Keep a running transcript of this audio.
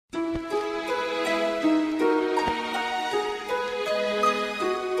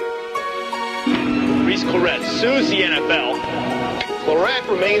Denise Claret sues the NFL. Claret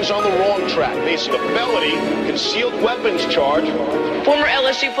remains on the wrong track, facing a felony concealed weapons charge. Former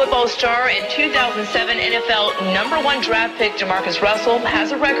LSU football star and 2007 NFL #1 draft pick Jamarcus Russell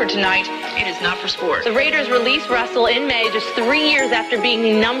has a record tonight. It is not for sport. The Raiders released Russell in May, just 3 years after being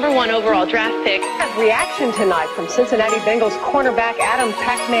the #1 overall draft pick. Reaction tonight from Cincinnati Bengals cornerback Adam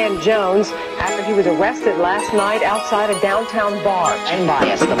Pac-Man Jones after he was arrested last night outside a downtown bar.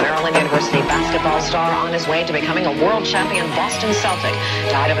 Unbiased, the Maryland University basketball star on his way to becoming a world champion Boston Celtic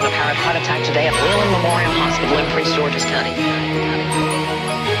died of an apparent heart attack today at Leland Memorial Hospital in Prince George's County.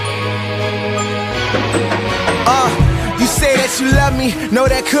 You say that you love me, no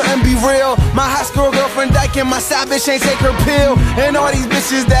that couldn't be real. My high school girlfriend dyking, my side bitch ain't take her pill. And all these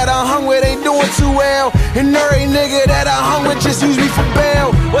bitches that I hung with ain't doing too well. And every nigga that I hung with just use me for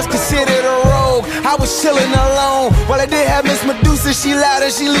bail. What's considered a rogue? I was chillin' alone. While I did have Miss Medusa, she loud and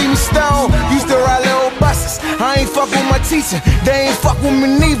she leave me stone. Used to ride little buses, I ain't fuck with my teacher, they ain't fuck with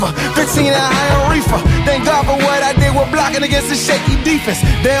me neither. 15 and high on reefer. Thank God for what I did with blocking against a shaky defense.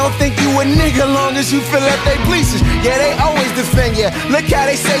 They don't think you a nigga long as you fill up they bleachers. Yeah, they always defend you. Look how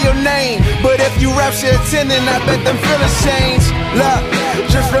they say your name. But if you rupture a tendon, I bet them feelings change. Look,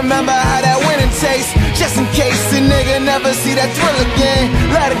 just remember how that winning tastes. Just in case a nigga never see that thrill again.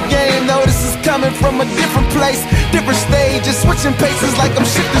 Let a game know this is coming from a different place, different stage, just switching paces like I'm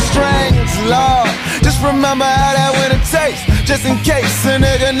shifting strings. Lord, just remember how that winning tastes. Just in case a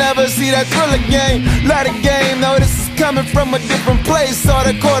nigga never see that thrill again. Let a game know this is coming from a different place. All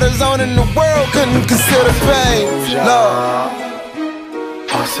the cortisone in the world couldn't consider pain. Lord.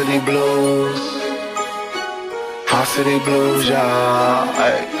 Varsity blues, varsity blues, y'all.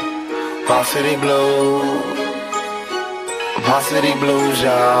 Hey. Varsity blues, varsity blues,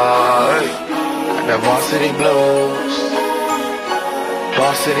 y'all. Hey. That varsity blues,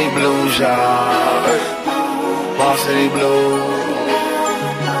 varsity blues, y'all. Hey. Varsity blues,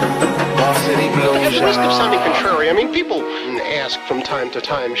 varsity blues. At the risk of sounding contrary, I mean, people ask from time to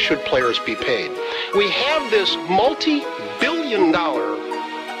time, should players be paid? We have this multi-billion-dollar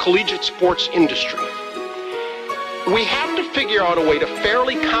collegiate sports industry. We have to figure out a way to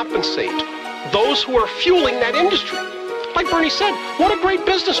fairly compensate those who are fueling that industry. Like Bernie said, what a great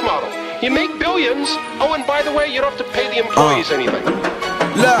business model. You make billions, oh, and by the way, you don't have to pay the employees anything.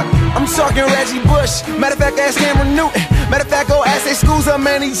 Look, I'm talking Reggie Bush. Matter of fact, ask Cameron Newton. Matter of fact, go ask their schools how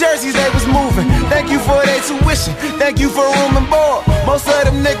many jerseys they was moving. Thank you for their tuition. Thank you for room and board. Most of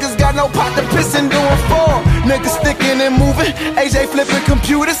them niggas got no pot to piss and doing for. Niggas sticking and moving. AJ flipping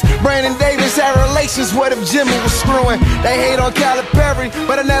computers. Brandon Davis had relations. What if Jimmy was screwing? They hate on Calipari,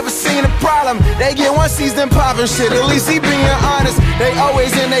 but I never seen a problem. They get one season poppin' shit. At least he being honest. They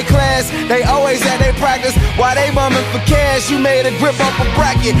always in their class. They always at their practice. While they bumming for cash, you made a grip off a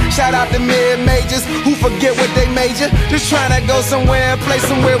bracket. Shout out to mid-majors who forget what they major. Just trying to go somewhere and play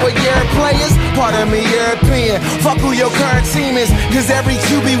somewhere with your players. Pardon me, European. Fuck who your current team is. Cause every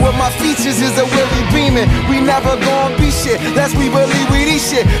QB with my features is a Willie Beeman. We never gon' be shit unless we believe we these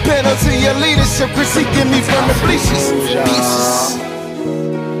shit. Pedal to your leadership, critiquing me from the bleachers.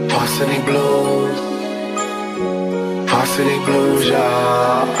 Varsity blues, varsity blues,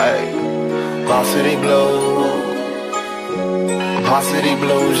 y'all. Hey. Varsity blues, varsity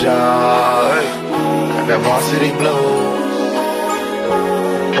blues, y'all. Hey. That varsity blues,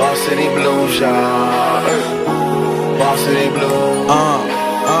 varsity blues, y'all. Hey. Varsity blues,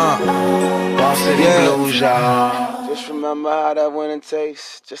 varsity blues, y'all. Just remember how that winning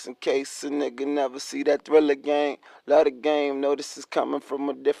tastes. Just in case a nigga never see that Thriller game. Let a game know this is coming from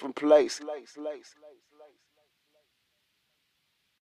a different place.